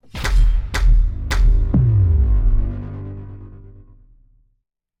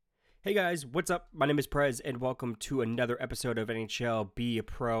Hey guys, what's up? My name is Prez, and welcome to another episode of NHL Be a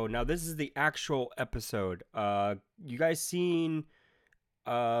Pro. Now, this is the actual episode. You guys seen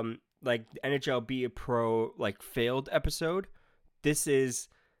like the NHL Be a Pro like failed episode? This is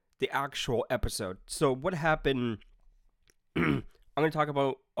the actual episode. So, what happened? I'm gonna talk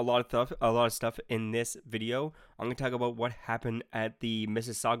about a lot of stuff in this video. I'm gonna talk about what happened at the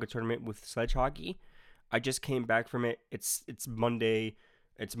Mississauga tournament with sledge hockey. I just came back from it. It's Monday.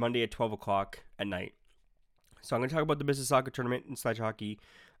 It's Monday at 12 o'clock at night. So I'm going to talk about the Mississauga tournament in sledge hockey.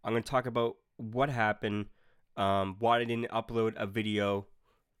 I'm going to talk about what happened, why I didn't upload a video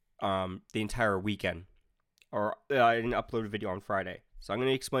the entire weekend. Or I didn't upload a video on Friday. So I'm going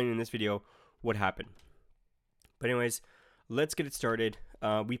to explain in this video what happened. But anyways, let's get it started.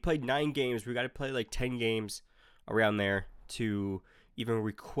 We played 9 games. We got to play like 10 games around there to even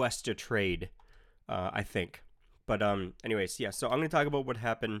request a trade, I think. But anyways, yeah, so I'm going to talk about what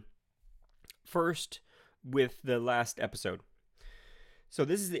happened first with the last episode. So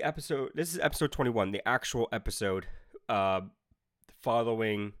this is episode 21, the actual episode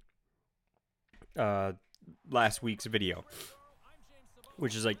following last week's video,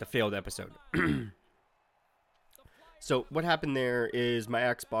 which is like the failed episode. So what happened there is my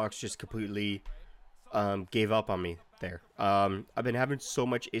Xbox just completely gave up on me there. I've been having so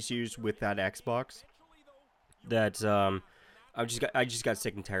much issues with that Xbox that I just got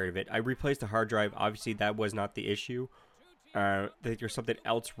sick and tired of it. I replaced the hard drive. Obviously, that was not the issue. There's something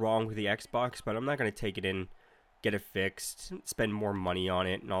else wrong with the Xbox, but I'm not gonna take it in, get it fixed, spend more money on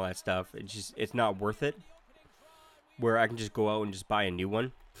it, and all that stuff. It's not worth it. Where I can just go out and just buy a new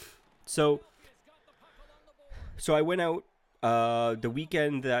one. So I went out the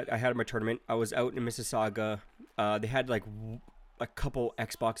weekend that I had my tournament. I was out in Mississauga. They had like a couple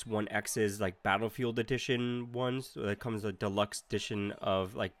Xbox One X's, like Battlefield Edition ones. So that comes a deluxe edition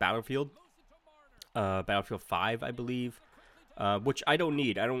of like Battlefield 5, I believe, which I don't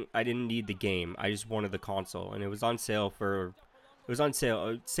need. I didn't need the game. I just wanted the console, and it was on sale.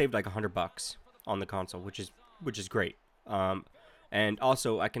 It saved like $100 on the console, which is great. And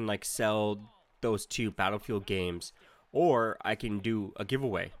also I can like sell those 2 Battlefield games, or I can do a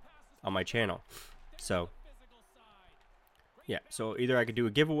giveaway on my channel. So yeah, so either I could do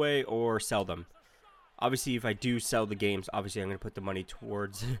a giveaway or sell them. Obviously, if I do sell the games, obviously I'm going to put the money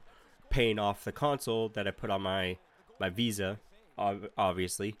towards paying off the console that I put on my Visa,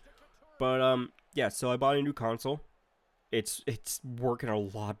 obviously. But yeah, so I bought a new console. It's working a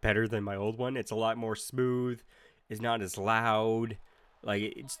lot better than my old one. It's a lot more smooth. It's not as loud.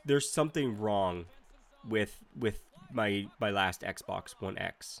 Like there's something wrong with my last Xbox One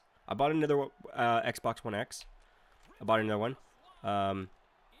X. I bought another Xbox One X. I bought another one.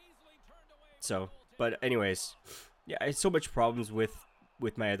 But anyways, yeah, I had so much problems with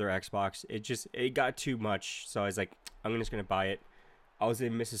my other Xbox. It got too much. So I was like, I'm just going to buy it. I was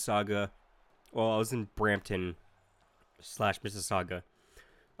in Mississauga. Well, I was in Brampton / Mississauga.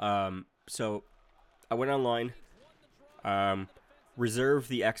 So I went online, reserved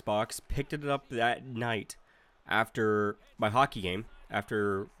the Xbox, picked it up that night after my hockey game,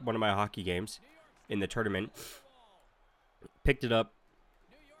 after one of my hockey games in the tournament. Picked it up.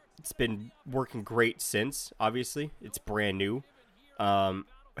 It's been working great since. Obviously, it's brand new,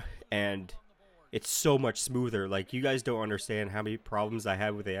 and it's so much smoother. Like, you guys don't understand how many problems I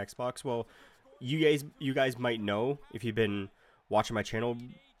had with the Xbox. Well, you guys might know if you've been watching my channel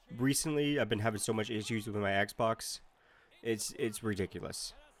recently. I've been having so much issues with my Xbox. It's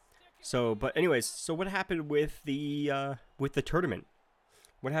ridiculous. So, but anyways, so what happened with the tournament?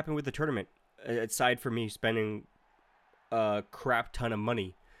 What happened with the tournament? Aside from me spending a crap ton of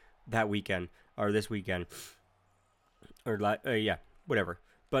money that weekend or this weekend, or yeah, whatever.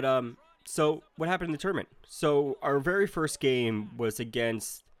 But so what happened in the tournament? So our very first game was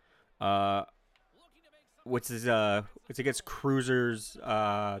against it's against Cruisers.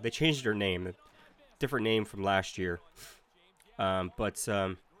 They changed their name, different name from last year. Well,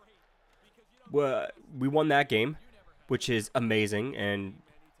 we won that game, which is amazing, and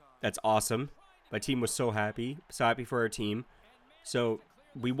that's awesome. My team was so happy for our team. So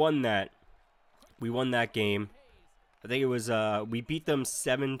we won that game. I think it was we beat them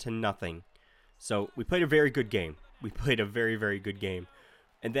 7-0. So we played a very good game. We played a very, very good game.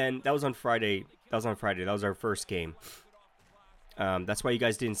 And then that was on Friday. That was our first game. That's why you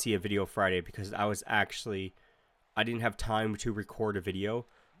guys didn't see a video Friday, because I didn't have time to record a video.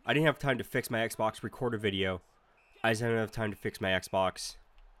 I didn't have time to fix my Xbox, record a video. I just didn't have time to fix my Xbox.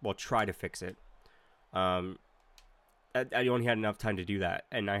 Well, try to fix it. I only had enough time to do that,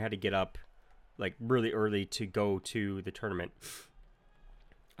 and I had to get up like really early to go to the tournament.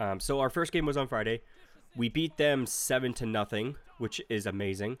 So our first game was on Friday. We beat them 7-0, which is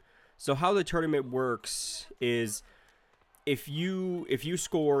amazing. So how the tournament works is if you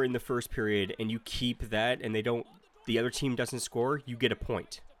score in the first period and you keep that and the other team doesn't score, you get a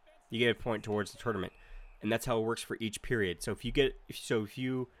point. You get a point towards the tournament. And that's how it works for each period. So if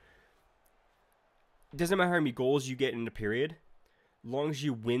you it doesn't matter how many goals you get in a period, as long as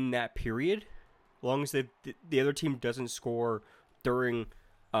you win that period, as long as the other team doesn't score during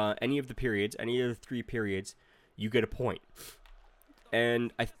any of the periods, any of the 3 periods, you get a point.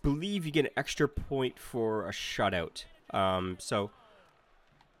 And I believe you get an extra point for a shutout.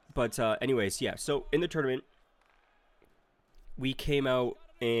 Anyways, yeah. So in the tournament, we came out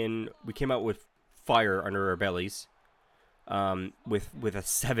with fire under our bellies, with a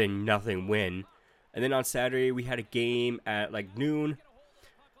 7-0 win. And then on Saturday we had a game at like noon.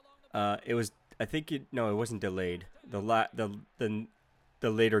 It wasn't delayed. The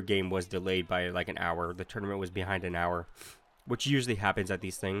later game was delayed by like an hour. The tournament was behind an hour, which usually happens at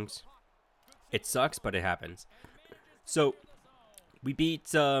these things. It sucks, but it happens. So we beat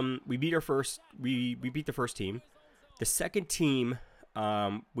the first team. The second team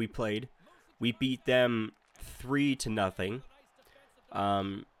we played, we beat them 3-0.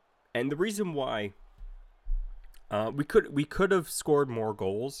 And the reason why we could have scored more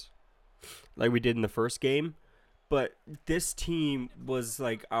goals like we did in the first game, but this team was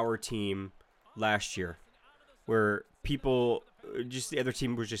like our team last year, where the other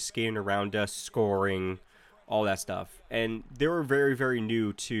team was just skating around us, scoring, all that stuff, and they were very, very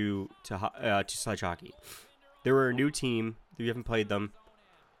new to sledge hockey. They were a new team. We haven't played them,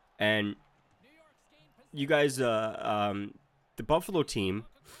 and you guys, the Buffalo team,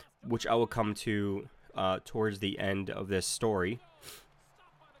 which I will come to towards the end of this story.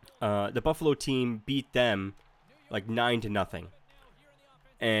 The Buffalo team beat them like 9-0,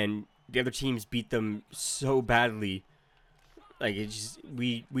 and the other teams beat them so badly. Like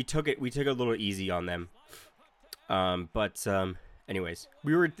we took it a little easy on them. Anyways,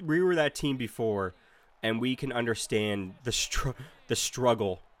 we were that team before, and we can understand the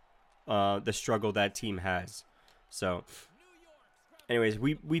struggle that team has. So, anyways,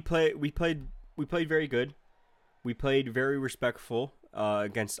 we played very good. We played very respectful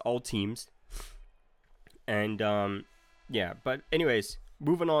against all teams. And yeah, but anyways,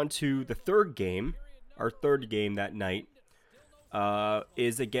 moving on to the third game. Our third game that night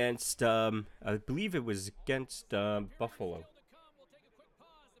is against I believe it was against Buffalo.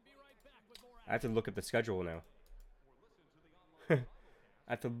 I have to look up the schedule now. I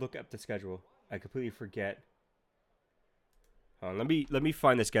have to look up the schedule. I completely forget. Let me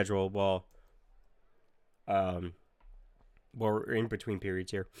find the schedule while we're in between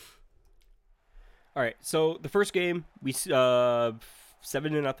periods here. All right, so the first game we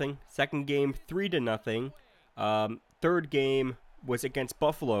 7-0. Second game 3-0. Third game was against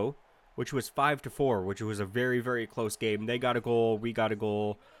Buffalo, which was 5-4, which was a very, very close game. They got a goal, we got a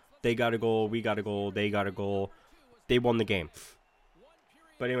goal. They got a goal, we got a goal. They got a goal. They won the game.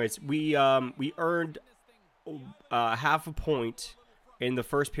 But anyways, we earned half a point in the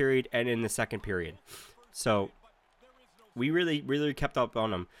first period and in the second period. So we really, really kept up on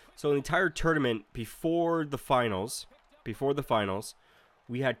them. So the entire tournament before the finals, we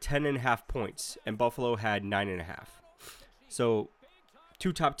had 10.5 points, and Buffalo had 9.5. So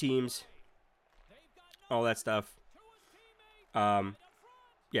 2 top teams, all that stuff. Yeah.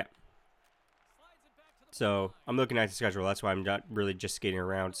 So I'm looking at the schedule. That's why I'm not really just skating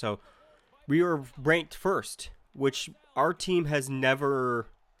around. So we were ranked first, which our team has never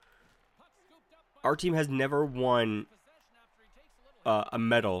won a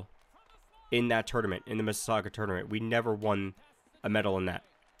medal in that tournament, in the Mississauga tournament. We never won a medal in that.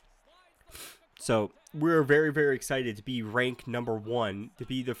 So we're very, very excited to be ranked number 1, to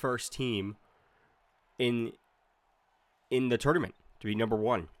be the first team in the tournament, to be number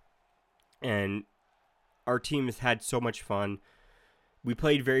 1. And our team has had so much fun. We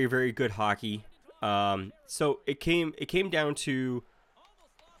played very, very good hockey. So it came down to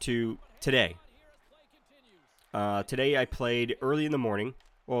today. Today I played early in the morning.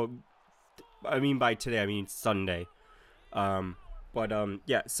 Well, I mean by today, I mean Sunday.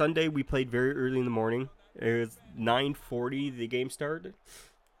 Yeah, Sunday we played very early in the morning. It was 9:40. The game started.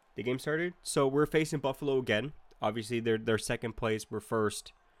 So we're facing Buffalo again. Obviously, they're second place. We're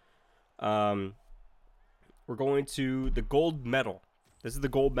first. We're going to the gold medal. This is the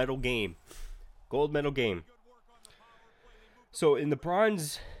gold medal game. So in the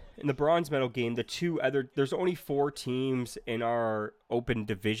bronze medal game, there's only 4 teams in our open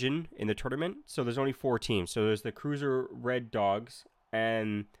division in the tournament. So there's only 4 teams. So there's the Cruiser Red Dogs,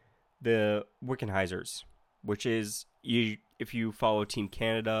 and the Wickenheisers, which is if you follow Team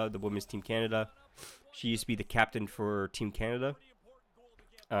Canada, the women's Team Canada, she used to be the captain for Team Canada.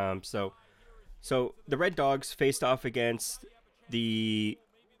 So the Red Dogs faced off against the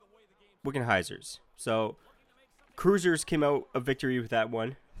Wickenheisers. So Cruisers came out a victory with that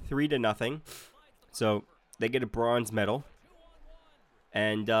one, 3-0. So they get a bronze medal.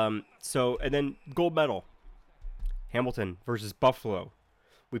 And and then gold medal, Hamilton versus Buffalo.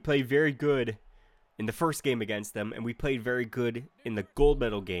 We played very good in the first game against them, and we played very good in the gold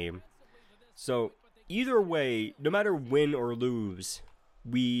medal game. So either way, no matter win or lose,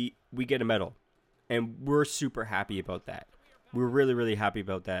 we get a medal, and we're super happy about that. We're really, really happy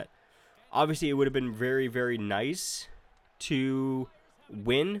about that. Obviously, it would have been very, very nice to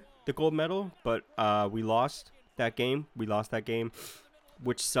win the gold medal, but we lost that game.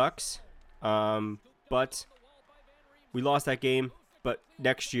 Which sucks. But we lost that game. But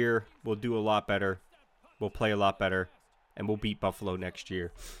next year, we'll do a lot better. We'll play a lot better. And we'll beat Buffalo next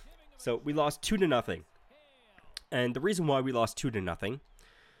year. So we lost 2-0. And the reason why we lost 2-0,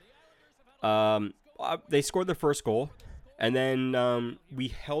 they scored their first goal. And then we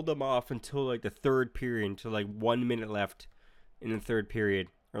held them off until like the third period, until like 1 minute left in the third period,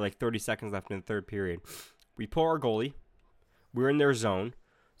 or like 30 seconds left in the third period. We pull our goalie. We're in their zone.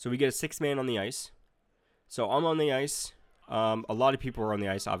 So we get a 6-man on the ice. So I'm on the ice. A lot of people are on the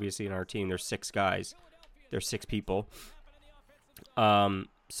ice, obviously, in our team. There's 6 guys. There's 6 people.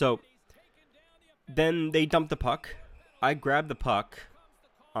 So then they dump the puck. I grab the puck.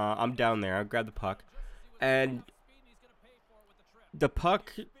 I'm down there. I grab the puck. And the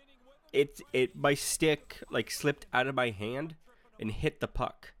puck, my stick like slipped out of my hand and hit the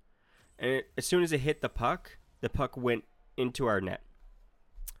puck. And as soon as it hit the puck went into our net.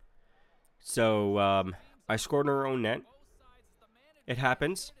 So I scored in our own net. It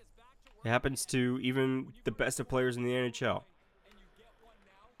happens. It happens to even the best of players in the NHL.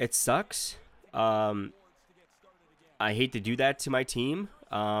 It sucks. I hate to do that to my team,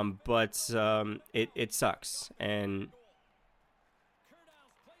 but it sucks, and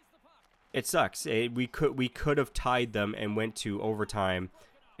it sucks. We could have tied them and went to overtime,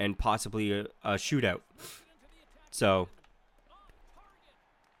 and possibly a shootout. So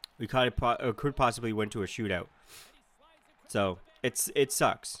we could possibly went to a shootout. So it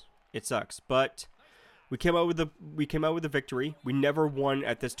sucks. It sucks. But we came out with a victory. We never won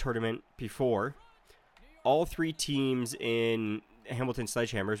at this tournament before. All 3 teams in Hamilton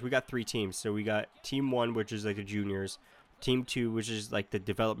Sledgehammers, we got 3 teams. So we got Team 1, which is like the juniors, Team 2, which is like the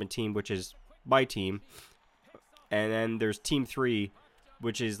development team, which is my team, and then there's Team 3,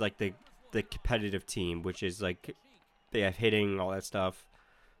 which is like the competitive team, which is like they have hitting, all that stuff.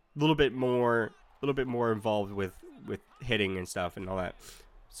 A little bit more involved with hitting and stuff and all that.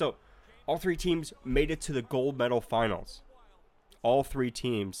 So all 3 teams made it to the gold medal finals. All 3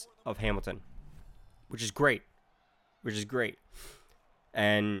 teams of Hamilton, which is great.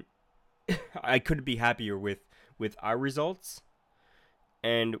 And I couldn't be happier with our results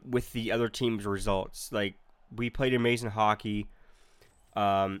and with the other team's results. Like, we played amazing hockey.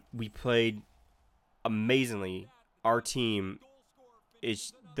 We played amazingly. Our team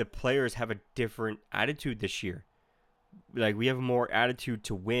the players have a different attitude this year. Like, we have more attitude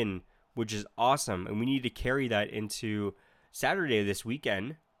to win, which is awesome, and we need to carry that into Saturday this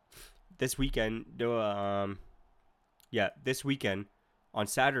weekend. This weekend on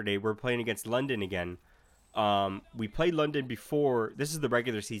Saturday, we're playing against London again. We played London before. This is the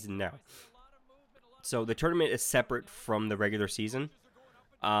regular season now. So the tournament is separate from the regular season.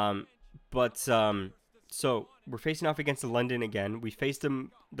 So we're facing off against London again. We faced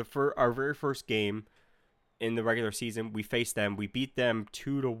them our very first game in the regular season. We faced them. We beat them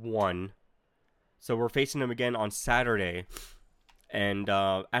 2-1. So we're facing them again on Saturday, and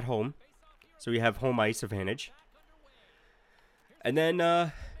at home. So we have home ice advantage. And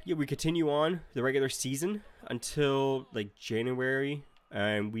then we continue on the regular season until like January,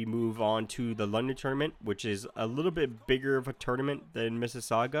 and we move on to the London tournament, which is a little bit bigger of a tournament than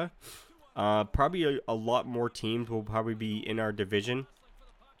Mississauga. Probably a lot more teams will probably be in our division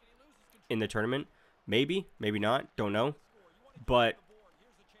in the tournament. Maybe not. Don't know. But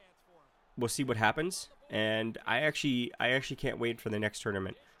we'll see what happens. And I actually can't wait for the next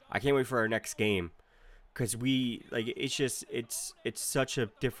tournament. I can't wait for our next game, because it's such a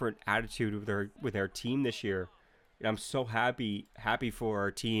different attitude with our team this year. And I'm so happy for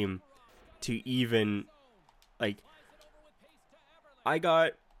our team to even, like,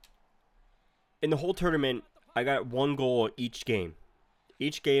 in the whole tournament, I got 1 goal each game.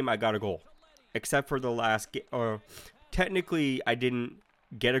 Each game I got a goal, except for the last game, or technically I didn't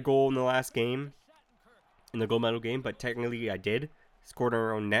get a goal in the last game, in the gold medal game, but technically I did. Scored on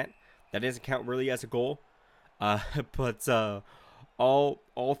our own net. That doesn't count really as a goal. But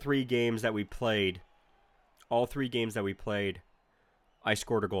all three games that we played, I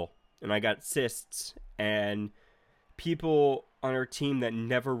scored a goal. And I got assists. And people on our team that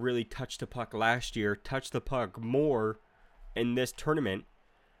never really touched the puck last year touched the puck more in this tournament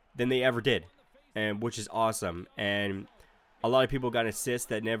than they ever did, and which is awesome. And a lot of people got assists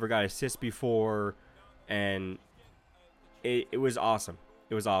that never got assists before, and it was awesome.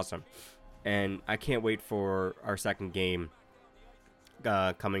 It was awesome, and I can't wait for our second game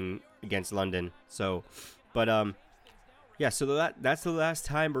coming against London. So, but yeah. So that's the last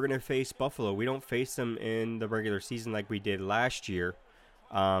time we're gonna face Buffalo. We don't face them in the regular season like we did last year.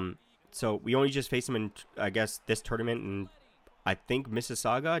 So we only just face them in, I guess, this tournament, and I think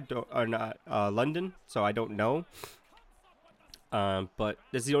Mississauga or not London. So I don't know. But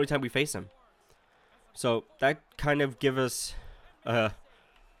this is the only time we face them. So that kind of give us,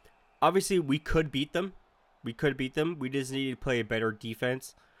 obviously we could beat them. We just need to play a better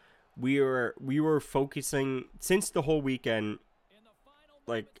defense. We were focusing since the whole weekend.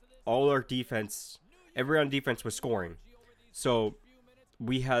 Like all our defense, everyone on defense was scoring. So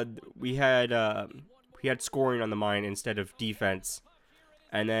we had scoring on the mind instead of defense.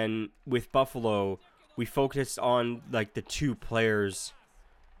 And then with Buffalo, we focused on like the two players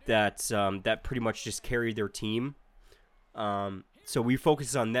that pretty much just carried their team. So we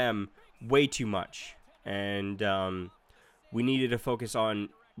focused on them way too much, and we needed to focus on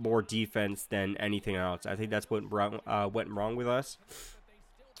more defense than anything else. I think that's what went wrong with us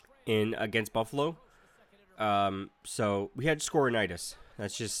in against Buffalo. So we had scorinitis.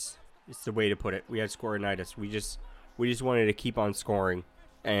 It's the way to put it. We had scorinitis. We just wanted to keep on scoring,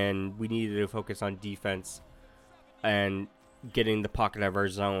 and we needed to focus on defense and getting the puck out of our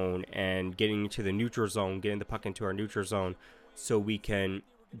zone and getting into the neutral zone, getting the puck into our neutral zone so we can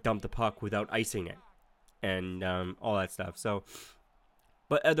dump the puck without icing it and all that stuff. So,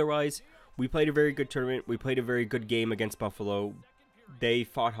 but otherwise, we played a very good tournament. We played a very good game against Buffalo. They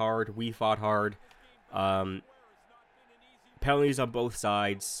fought hard. We fought hard. Penalties on both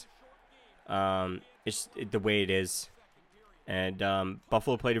sides. It's the way it is. And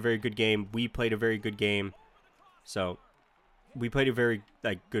Buffalo played a very good game. We played a very good game. So we played a very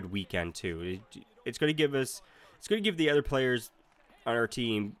good weekend too. It's going to give the other players on our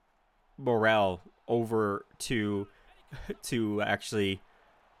team morale over to actually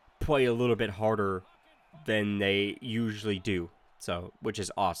play a little bit harder than they usually do. So, which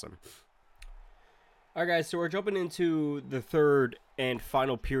is awesome. All right, guys, so we're jumping into the third and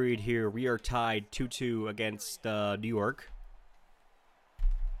final period here. We are tied 2-2 against New York.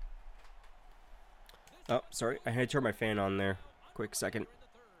 Oh, sorry. I had to turn my fan on there. Quick second.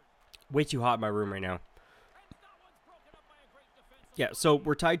 Way too hot in my room right now. Yeah, so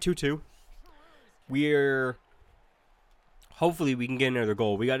we're tied 2-2. Hopefully we can get another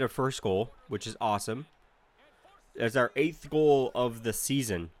goal. We got our first goal, which is awesome. That's our 8th goal of the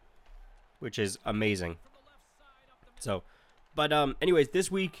season, which is amazing. So, but anyways,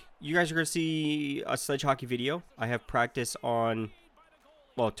 this week you guys are going to see a sledge hockey video. I have practice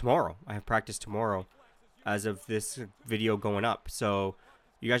tomorrow. I have practice tomorrow as of this video going up. So,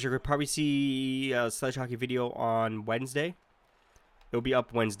 you guys are going to probably see a sledge hockey video on Wednesday. It'll be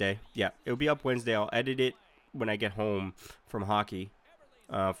up Wednesday. Yeah, it'll be up Wednesday. I'll edit it when I get home from hockey,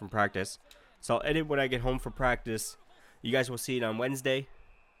 from practice. So I'll edit when I get home from practice. You guys will see it on Wednesday.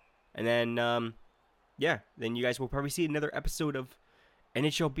 And then, then you guys will probably see another episode of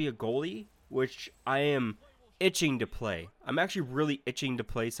NHL Be a Goalie, which I am itching to play. I'm actually really itching to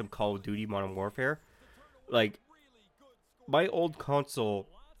play some Call of Duty Modern Warfare. Like, my old console,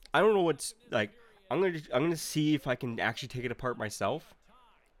 I don't know what's, I'm gonna see if I can actually take it apart myself.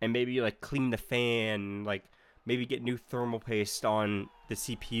 And maybe, clean the fan, maybe get new thermal paste on the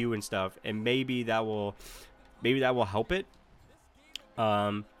CPU and stuff. And maybe that will help it.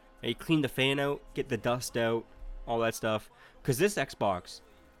 Maybe clean the fan out, get the dust out, all that stuff. Because this Xbox,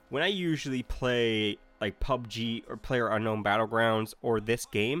 when I usually play PUBG or PlayerUnknown Battlegrounds or this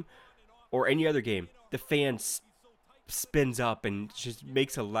game or any other game, the fan spins up and just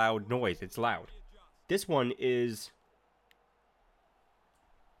makes a loud noise. It's loud. This one is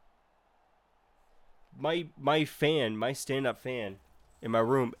my fan, my stand-up fan in my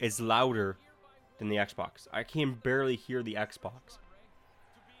room is louder than the Xbox. I can barely hear the Xbox.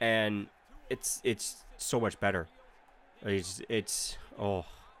 And it's so much better. It's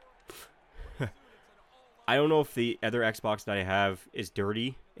I don't know if the other Xbox that I have is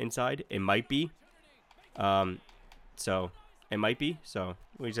dirty inside. It might be. So it might be. So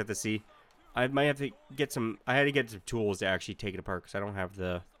we just have to see. I might have to get some. I had to get some tools to actually take it apart because I don't have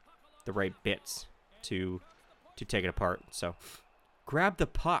the right bits to take it apart. So grab the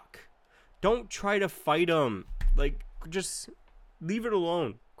puck. Don't try to fight him. Like, just leave it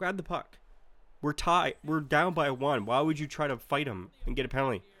alone. Grab the puck. We're tied. We're down by 1. Why would you try to fight him and get a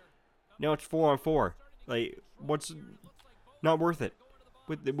penalty? Now it's 4-on-4. Like, what's not worth it?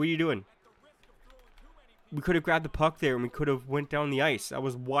 What are you doing? We could have grabbed the puck there and we could have went down the ice. I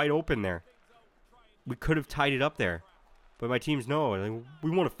was wide open there. We could have tied it up there. But my team's no. Like,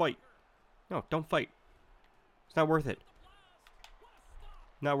 we want to fight. No, don't fight. It's not worth it.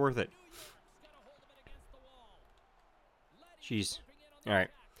 Not worth it. Jeez. Alright.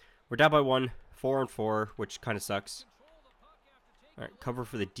 We're down by 1. 4-on-4, which kind of sucks. Alright, cover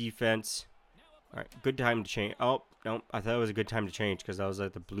for the defense. Alright, good time to change. Oh, no. I thought it was a good time to change because I was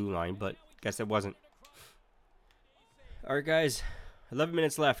at the blue line, but guess it wasn't. Alright, guys. 11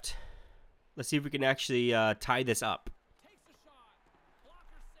 minutes left. Let's see if we can actually tie this up.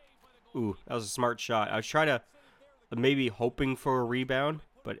 Ooh, that was a smart shot. I was trying to maybe hoping for a rebound,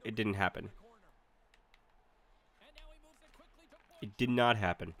 but it didn't happen. It did not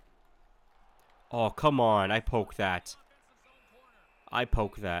happen. Oh, come on. I poked that. I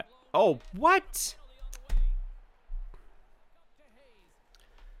poked that. Oh, what?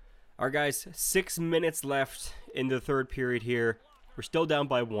 Alright, guys. 6 minutes left in the third period here. We're still down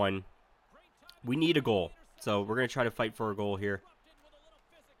by 1. We need a goal. So we're going to try to fight for a goal here.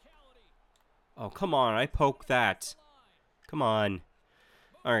 Oh, come on. I poked that. Come on.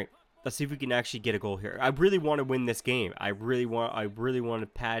 Alright. Let's see if we can actually get a goal here. I really want to win this game. I really want to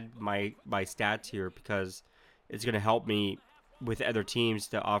pad my stats here because it's going to help me with other teams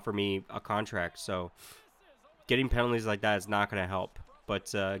to offer me a contract. So getting penalties like that is not going to help.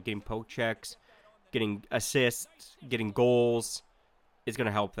 But getting poke checks, getting assists, getting goals is going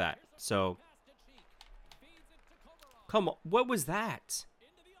to help that. So come on. What was that?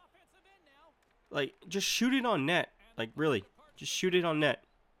 Like, just shoot it on net. Like, really. Just shoot it on net.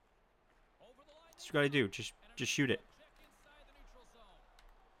 That's what you gotta do. Just shoot it.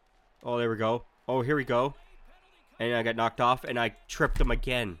 Oh, there we go. Oh, here we go. And I got knocked off, and I tripped him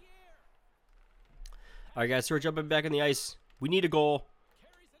again. Alright, guys, so we're jumping back on the ice. We need a goal.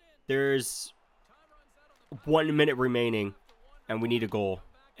 There's 1 minute remaining, and we need a goal.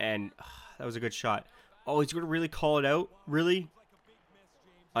 And that was a good shot. Oh, he's gonna really call it out? Really?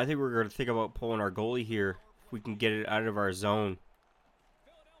 I think we're gonna think about pulling our goalie here. If we can get it out of our zone.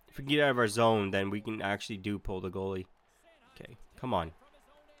 If we can get out of our zone, then we can actually pull the goalie. Okay, come on.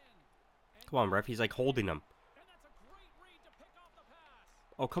 Come on, ref. He's like holding him.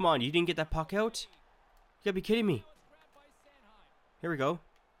 Oh, come on. You didn't get that puck out? You gotta be kidding me. Here we go.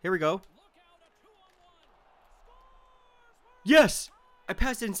 Here we go. Yes! I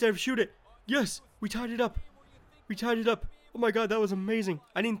passed it instead of shoot it. Yes! We tied it up. We tied it up. Oh my god, that was amazing.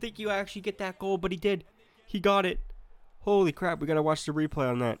 I didn't think you actually get that goal, but he did. He got it. Holy crap, we gotta watch the replay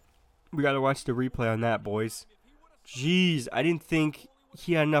on that. We gotta watch the replay on that, boys. Jeez, I didn't think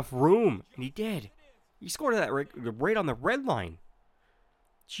he had enough room, and he did. He scored that right on the red line.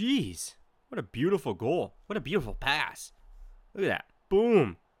 Jeez, what a beautiful goal. What a beautiful pass. Look at that.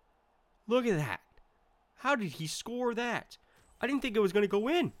 Boom. Look at that. How did he score that? I didn't think it was gonna go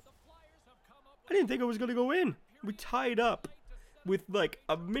in. I didn't think it was gonna go in. We tied up with like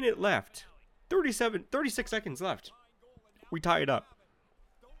a minute left. 36 seconds left. We tie it up.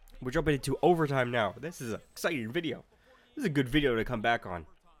 We're jumping into overtime now. This is an exciting video. This is a good video to come back on.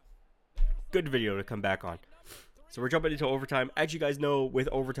 Good video to come back on. So we're jumping into overtime. As you guys know, with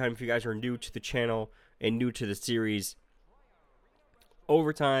overtime, if you guys are new to the channel and new to the series,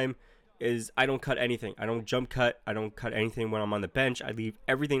 overtime is I don't cut anything. I don't jump cut. I don't cut anything when I'm on the bench. I leave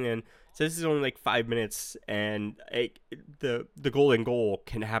everything in. So this is only like 5 minutes, and the golden goal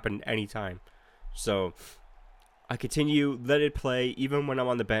can happen anytime. So I continue, let it play, even when I'm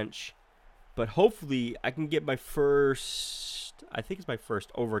on the bench. But hopefully I can get my first, I think it's my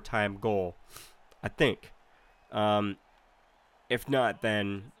first overtime goal. I think. If not,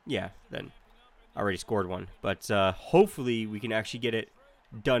 then, yeah, then I already scored one. But hopefully we can actually get it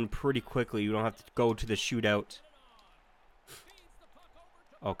done pretty quickly. You don't have to go to the shootout.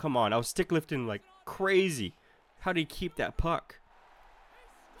 Oh, come on. I was stick lifting like crazy. How do you keep that puck?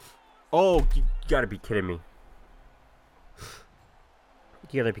 Oh, you gotta be kidding me.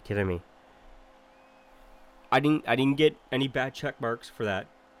 You gotta be kidding me. I didn't get any bad check marks for that.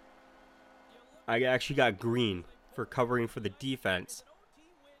 I actually got green for covering for the defense.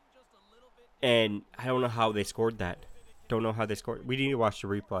 And I don't know how they scored that. Don't know how they scored. We need to watch the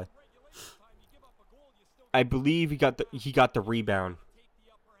replay. I believe he got the rebound.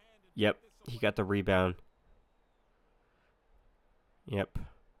 Yep, he got the rebound. Yep.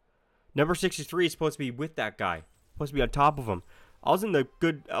 Number 63 is supposed to be with that guy. Supposed to be on top of him. I was in a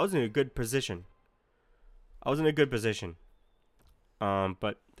good position.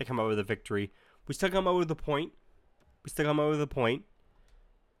 But they come out with a victory. We still come out with a point.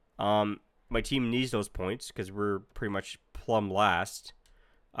 My team needs those points because we're pretty much plumb last.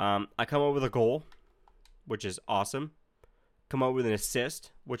 I come out with a goal, which is awesome. Come out with an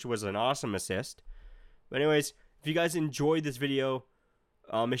assist, which was an awesome assist. But anyways, if you guys enjoyed this video,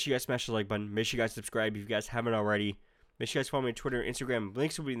 make sure you guys smash the like button. Make sure you guys subscribe if you guys haven't already. Make sure you guys follow me on Twitter and Instagram.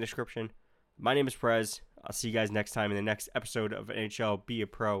 Links will be in the description. My name is Prez. I'll see you guys next time in the next episode of NHL Be a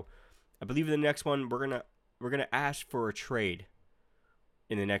Pro. I believe in the next one we're gonna ask for a trade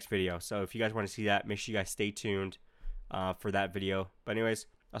in the next video. So if you guys want to see that, make sure you guys stay tuned for that video. But anyways,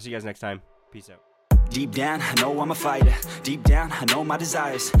 I'll see you guys next time. Peace out. Deep down, I know I'm a fighter. Deep down, I know my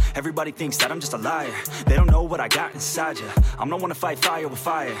desires. Everybody thinks that I'm just a liar. They don't know what I got inside ya. I'm the one to fight fire with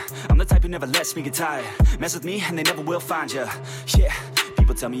fire. I'm the type who never lets me get tired. Mess with me and they never will find ya. Yeah,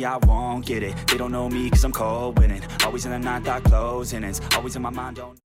 people tell me I won't get it. They don't know me cause I'm cold winning. Always in the ninth, I close innings. Always in my mind, don't